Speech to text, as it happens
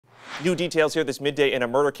New details here this midday in a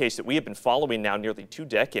murder case that we have been following now nearly 2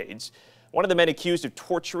 decades. One of the men accused of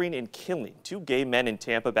torturing and killing 2 gay men in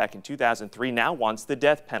Tampa back in 2003 now wants the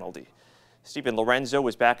death penalty. Stephen Lorenzo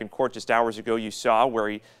was back in court just hours ago, you saw, where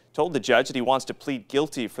he told the judge that he wants to plead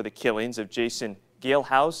guilty for the killings of Jason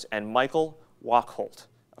Galehouse and Michael Wachholt.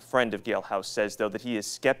 A friend of Galehouse says, though, that he is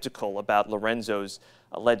skeptical about Lorenzo's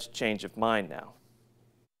alleged change of mind now.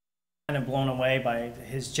 Kind of blown away by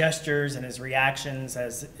his gestures and his reactions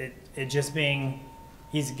as it just being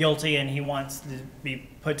he's guilty and he wants to be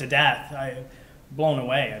put to death. Blown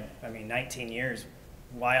away. I mean, 19 years.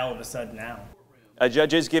 Why all of a sudden now? A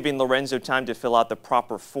judge is giving Lorenzo time to fill out the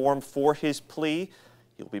proper form for his plea.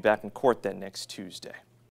 He'll be back in court then next Tuesday.